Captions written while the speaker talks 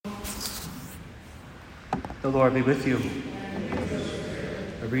The Lord be with you.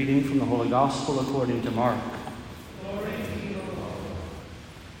 A reading from the Holy Gospel according to Mark.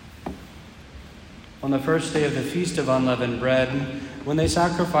 On the first day of the Feast of Unleavened Bread, when they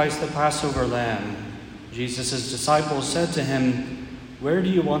sacrificed the Passover lamb, Jesus' disciples said to him, "Where do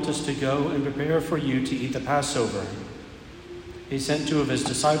you want us to go and prepare for you to eat the Passover?" He sent 2 of his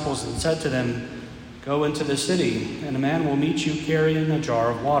disciples and said to them, "Go into the city, and a man will meet you carrying a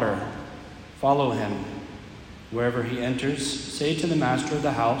jar of water. Follow him. Wherever he enters, say to the master of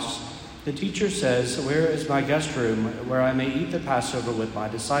the house, 'The teacher says, where is my guest room where I may eat the Passover with my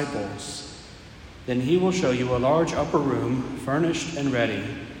disciples?' Then he will show you a large upper room, furnished and ready.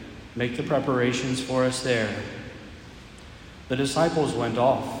 Make the preparations for us there." The disciples went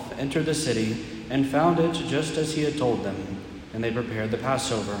off, entered the city, and found it just as he had told them, and they prepared the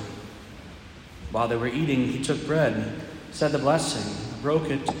Passover. While they were eating, he took bread, said the blessing,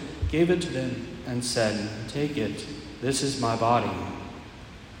 broke it, gave it to them, and said, "Take it, this is my body."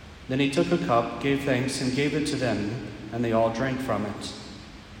 Then he took a cup, gave thanks, and gave it to them, and they all drank from it.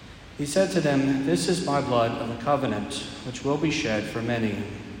 He said to them, "This is my blood of the covenant, which will be shed for many.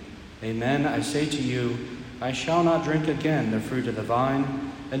 Amen, I say to you, I shall not drink again the fruit of the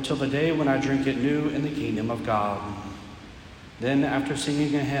vine until the day when I drink it new in the kingdom of God." Then, after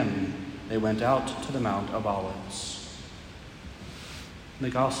singing a hymn, they went out to the Mount of Olives. The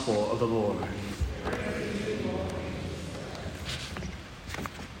Gospel of the Lord.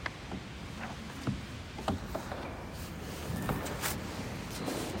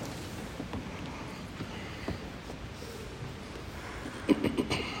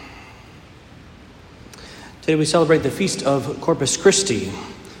 Today we celebrate the Feast of Corpus Christi,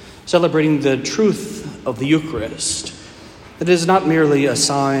 celebrating the truth of the Eucharist. It is not merely a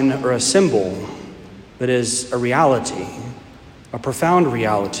sign or a symbol, but is a reality, a profound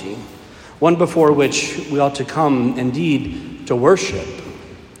reality, one before which we ought to come indeed to worship,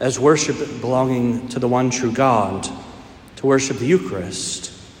 as worship belonging to the one true God, to worship the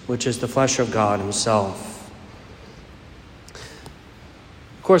Eucharist, which is the flesh of God himself.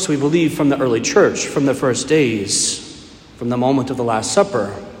 Of course, we believe from the early church, from the first days, from the moment of the Last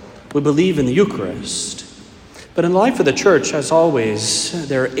Supper, we believe in the Eucharist. But in the life of the church, as always,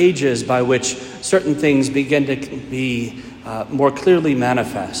 there are ages by which certain things begin to be more clearly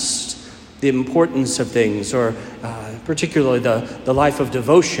manifest. The importance of things, or particularly the life of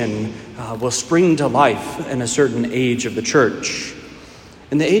devotion, will spring to life in a certain age of the church.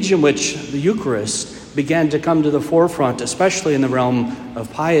 In the age in which the Eucharist began to come to the forefront, especially in the realm of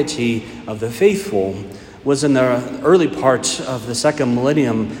piety of the faithful, was in the early part of the second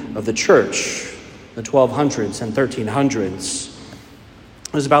millennium of the church, the 1200s and 1300s.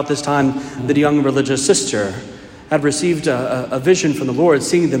 It was about this time that a young religious sister had received a vision from the Lord,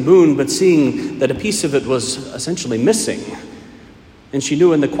 seeing the moon, but seeing that a piece of it was essentially missing. And she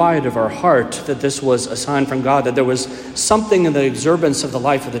knew in the quiet of her heart that this was a sign from God, that there was something in the exuberance of the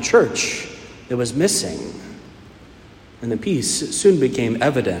life of the church that was missing. And the piece soon became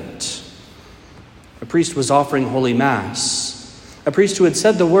evident. A priest was offering Holy Mass. A priest who had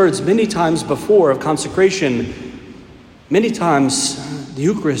said the words many times before of consecration. Many times the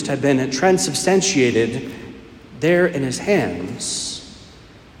Eucharist had been transubstantiated there in his hands.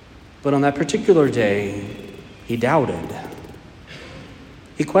 But on that particular day, he doubted.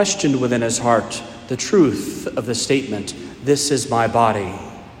 He questioned within his heart the truth of the statement, "This is my body."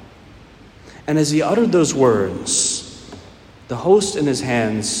 And as he uttered those words, the host in his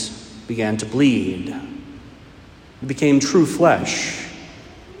hands began to bleed. It became true flesh.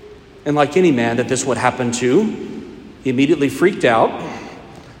 And like any man that this would happen to, he immediately freaked out,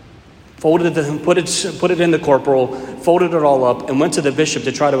 put it in the corporal, folded it all up, and went to the bishop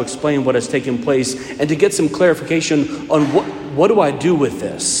to try to explain what has taken place and to get some clarification on what do I do with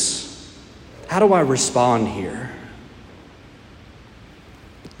this? How do I respond here?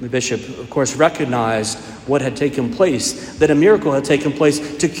 The bishop, of course, recognized what had taken place, that a miracle had taken place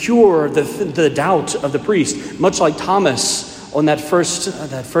to cure the doubt of the priest, much like Thomas on that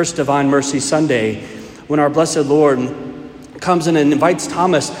first Divine Mercy Sunday, when our blessed Lord comes in and invites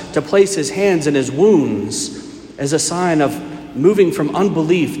Thomas to place his hands in his wounds as a sign of moving from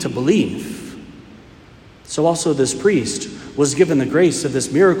unbelief to belief. So also this priest was given the grace of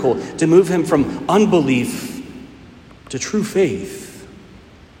this miracle to move him from unbelief to true faith.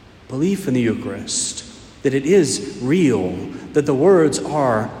 Belief in the Eucharist, that it is real, that the words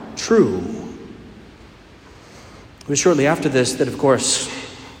are true. It was shortly after this that, of course,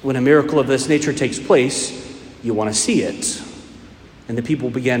 when a miracle of this nature takes place, you want to see it. And the people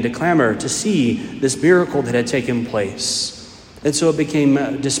began to clamor to see this miracle that had taken place. And so it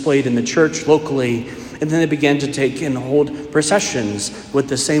became displayed in the church locally, And then they began to take and hold processions with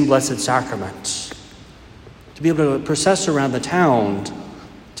the same Blessed Sacrament, to be able to process around the town,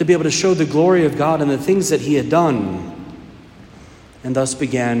 to be able to show the glory of God and the things that he had done. And thus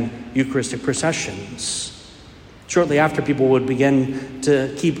began Eucharistic processions. Shortly after, people would begin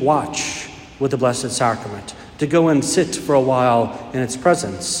to keep watch with the Blessed Sacrament, to go and sit for a while in its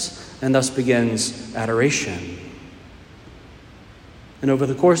presence, and thus begins adoration. And over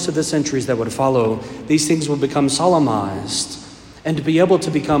the course of the centuries that would follow, these things would become solemnized and to be able to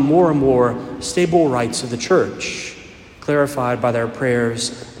become more and more stable rites of the Church, clarified by their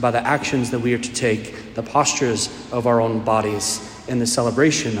prayers, by the actions that we are to take, the postures of our own bodies in the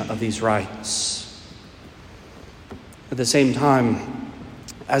celebration of these rites. At the same time,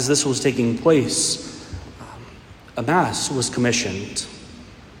 as this was taking place, a Mass was commissioned.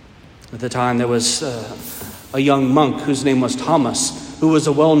 At the time, there was a young monk whose name was Thomas, who was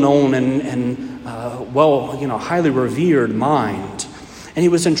a well-known and highly revered mind. And he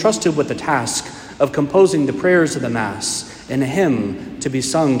was entrusted with the task of composing the prayers of the Mass and a hymn to be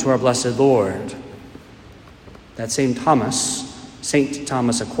sung to our blessed Lord. That same Thomas, St.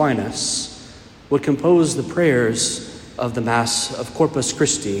 Thomas Aquinas, would compose the prayers of the Mass of Corpus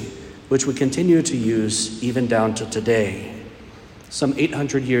Christi, which we continue to use even down to today. Some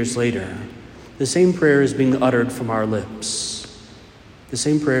 800 years later, the same prayer is being uttered from our lips. The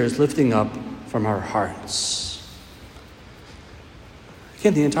same prayer is lifting up from our hearts.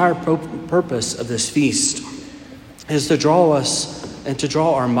 Again, the entire purpose of this feast is to draw us and to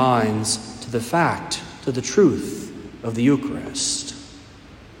draw our minds to the fact, to the truth of the Eucharist.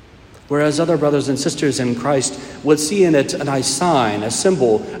 Whereas other brothers and sisters in Christ would see in it a nice sign, a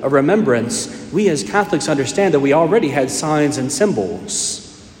symbol, a remembrance, we as Catholics understand that we already had signs and symbols.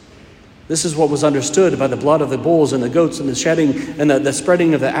 This is what was understood by the blood of the bulls and the goats and the shedding and the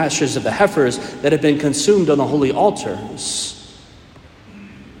spreading of the ashes of the heifers that had been consumed on the holy altars.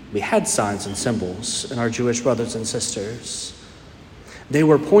 We had signs and symbols in our Jewish brothers and sisters. They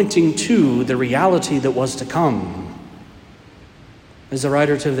were pointing to the reality that was to come. As the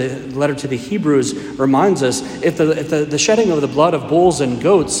writer to the letter to the Hebrews reminds us, if the shedding of the blood of bulls and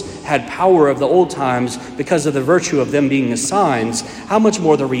goats had power of the old times because of the virtue of them being signs, how much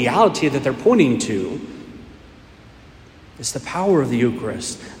more the reality that they're pointing to is the power of the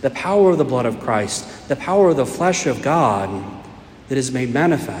Eucharist, the power of the blood of Christ, the power of the flesh of God that is made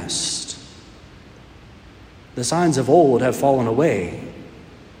manifest. The signs of old have fallen away.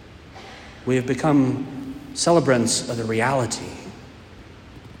 We have become celebrants of the reality.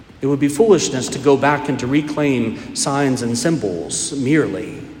 It would be foolishness to go back and to reclaim signs and symbols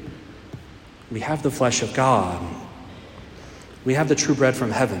merely. We have the flesh of God. We have the true bread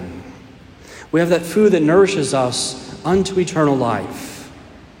from heaven. We have that food that nourishes us unto eternal life.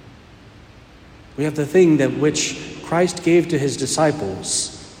 We have the thing that which Christ gave to his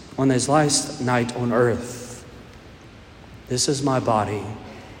disciples on his last night on earth. This is my body.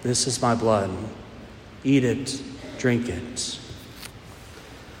 This is my blood. Eat it, drink it.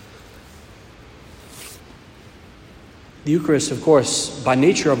 The Eucharist, of course, by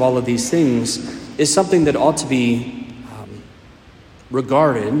nature of all of these things, is something that ought to be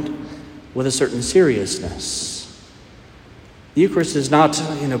regarded with a certain seriousness. The Eucharist is not,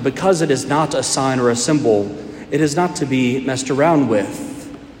 because it is not a sign or a symbol, it is not to be messed around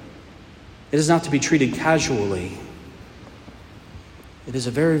with. It is not to be treated casually. It is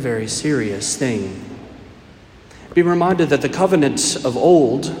a very, very serious thing. Be reminded that the covenant of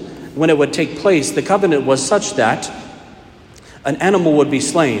old, when it would take place, the covenant was such that an animal would be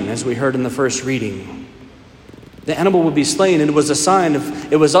slain, as we heard in the first reading. The animal would be slain, and it was a sign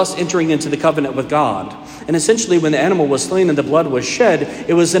of, it was us entering into the covenant with God. And essentially, when the animal was slain and the blood was shed,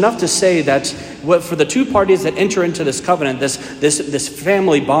 it was enough to say that for the two parties that enter into this covenant, this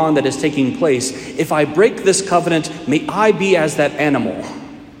family bond that is taking place, if I break this covenant, may I be as that animal,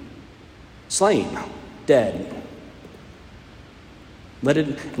 slain, dead.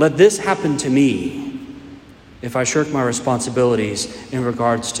 Let this happen to me if I shirk my responsibilities in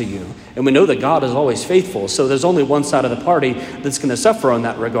regards to you. And we know that God is always faithful, so there's only one side of the party that's going to suffer in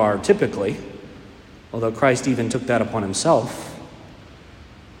that regard, typically, although Christ even took that upon himself.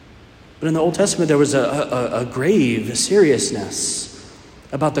 But in the Old Testament, there was a grave seriousness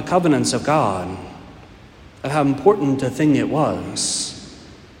about the covenants of God, of how important a thing it was.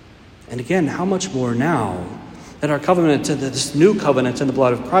 And again, how much more now that our covenant, this new covenant in the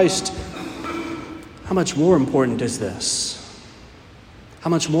blood of Christ, how much more important is this? How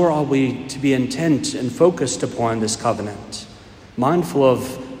much more are we to be intent and focused upon this covenant, mindful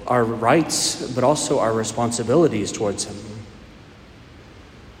of our rights, but also our responsibilities towards him?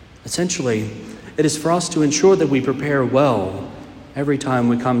 Essentially, It is for us to ensure that we prepare well every time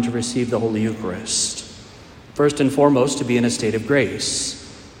we come to receive the Holy Eucharist. First and foremost, to be in a state of grace.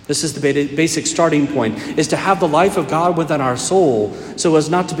 This is the basic starting point, is to have the life of God within our soul so as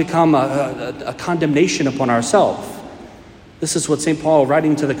not to become a condemnation upon ourselves. This is what St. Paul,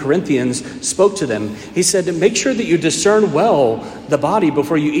 writing to the Corinthians, spoke to them. He said, make sure that you discern well the body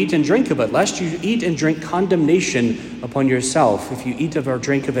before you eat and drink of it, lest you eat and drink condemnation upon yourself if you eat of or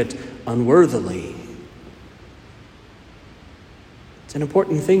drink of it unworthily. It's an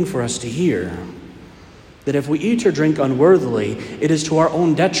important thing for us to hear, that if we eat or drink unworthily, it is to our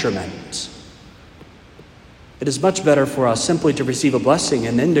own detriment. It is much better for us simply to receive a blessing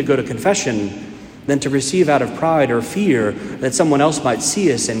and then to go to confession than to receive out of pride or fear that someone else might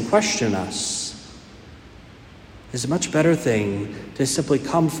see us and question us. It is a much better thing to simply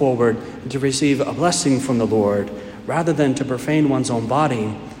come forward and to receive a blessing from the Lord rather than to profane one's own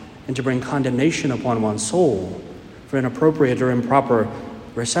body and to bring condemnation upon one's soul for inappropriate or improper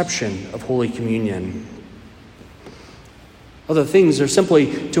reception of Holy Communion. Other things are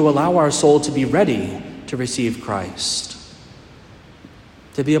simply to allow our soul to be ready to receive Christ,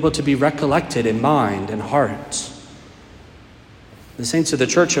 to be able to be recollected in mind and heart. The saints of the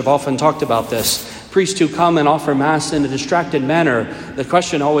church have often talked about this. Priests who come and offer Mass in a distracted manner, the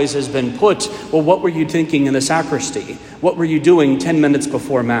question always has been put, well, what were you thinking in the sacristy? What were you doing 10 minutes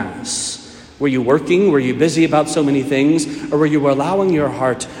before Mass? Were you working? Were you busy about so many things? Or were you allowing your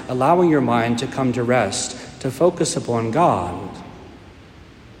heart, allowing your mind to come to rest, to focus upon God?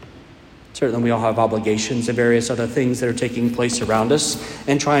 Certainly we all have obligations and various other things that are taking place around us,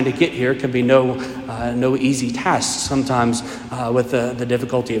 and trying to get here can be no easy task sometimes with the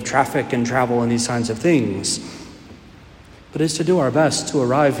difficulty of traffic and travel and these kinds of things. But it's to do our best to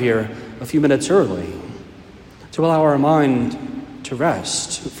arrive here a few minutes early, to allow our mind to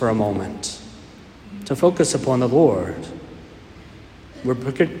rest for a moment, to focus upon the Lord. We're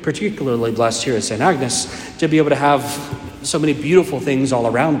particularly blessed here at St. Agnes to be able to have so many beautiful things all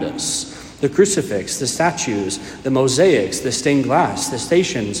around us. The crucifix, the statues, the mosaics, the stained glass, the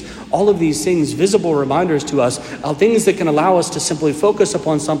stations, all of these things, visible reminders to us, are things that can allow us to simply focus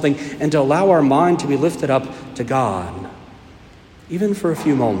upon something and to allow our mind to be lifted up to God, even for a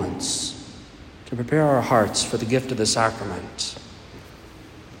few moments, to prepare our hearts for the gift of the sacrament.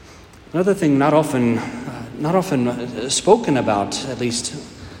 Another thing not often spoken about, at least,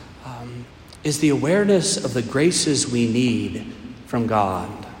 is the awareness of the graces we need from God.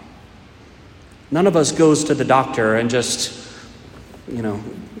 None of us goes to the doctor and just,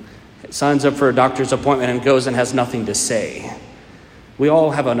 signs up for a doctor's appointment and goes and has nothing to say. We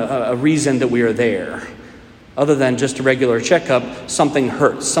all have a reason that we are there. Other than just a regular checkup, something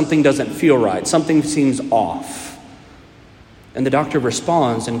hurts, something doesn't feel right, something seems off. And the doctor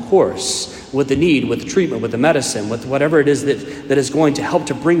responds in course with the need, with the treatment, with the medicine, with whatever it is that is going to help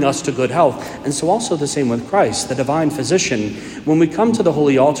to bring us to good health. And so also the same with Christ, the divine physician. When we come to the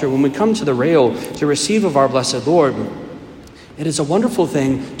holy altar, when we come to the rail to receive of our blessed Lord, it is a wonderful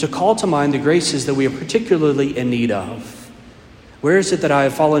thing to call to mind the graces that we are particularly in need of. Where is it that I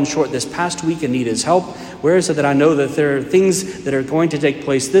have fallen short this past week and need his help? Where is it that I know that there are things that are going to take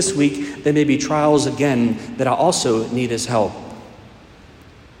place this week that may be trials again that I also need his help?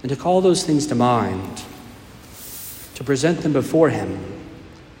 And to call those things to mind, to present them before him,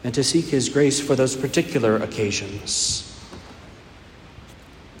 and to seek his grace for those particular occasions.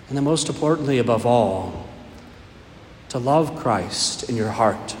 And then most importantly above all, to love Christ in your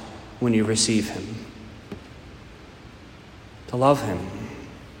heart when you receive him. To love him.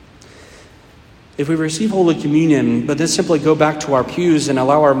 If we receive Holy Communion, but then simply go back to our pews and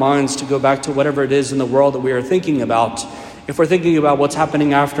allow our minds to go back to whatever it is in the world that we are thinking about, if we're thinking about what's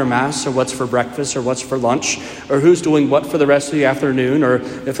happening after Mass, or what's for breakfast, or what's for lunch, or who's doing what for the rest of the afternoon, or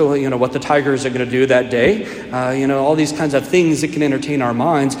if what the Tigers are going to do that day, all these kinds of things that can entertain our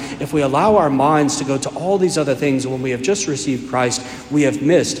minds, if we allow our minds to go to all these other things when we have just received Christ, we have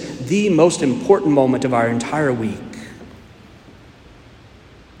missed the most important moment of our entire week.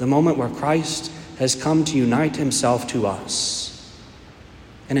 The moment where Christ has come to unite himself to us.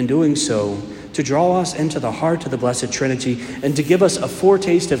 And in doing so, to draw us into the heart of the Blessed Trinity and to give us a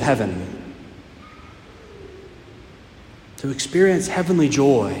foretaste of heaven. To experience heavenly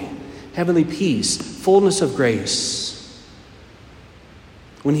joy, heavenly peace, fullness of grace.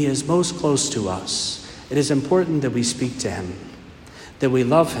 When he is most close to us, it is important that we speak to him, that we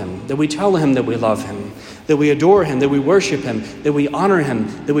love him, that we tell him that we love him, that we adore him, that we worship him, that we honor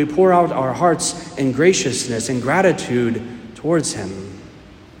him, that we pour out our hearts in graciousness and gratitude towards him,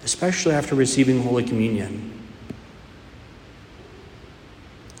 especially after receiving Holy Communion.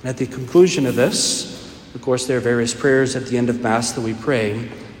 And at the conclusion of this, of course, there are various prayers at the end of Mass that we pray,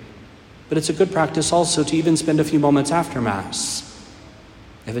 but it's a good practice also to even spend a few moments after Mass.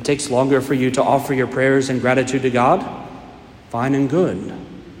 If it takes longer for you to offer your prayers in gratitude to God, fine and good.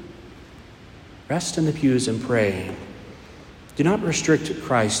 Rest in the pews and pray. Do not restrict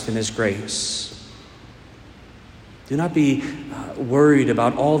Christ in his grace. Do not be worried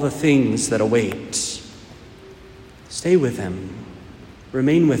about all the things that await. Stay with him.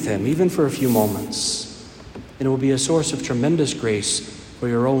 Remain with him, even for a few moments. And it will be a source of tremendous grace for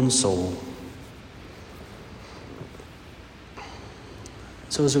your own soul.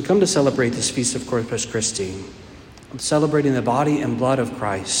 So as we come to celebrate this feast of Corpus Christi, celebrating the body and blood of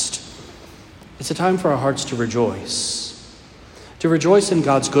Christ, it's a time for our hearts to rejoice in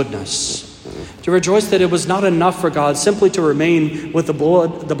God's goodness, to rejoice that it was not enough for God simply to remain with the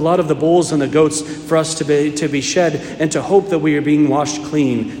blood of the bulls and the goats for us to be shed, and to hope that we are being washed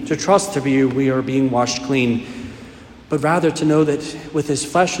clean, to trust that we are being washed clean, but rather to know that with his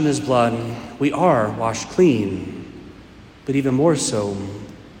flesh and his blood, we are washed clean. But even more so,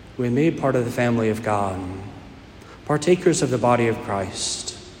 we are made part of the family of God, partakers of the body of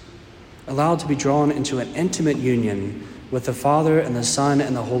Christ, allowed to be drawn into an intimate union with the Father and the Son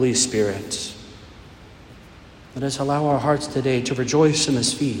and the Holy Spirit. Let us allow our hearts today to rejoice in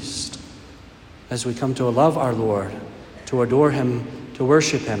this feast as we come to love our Lord, to adore him, to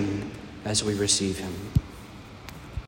worship him as we receive him.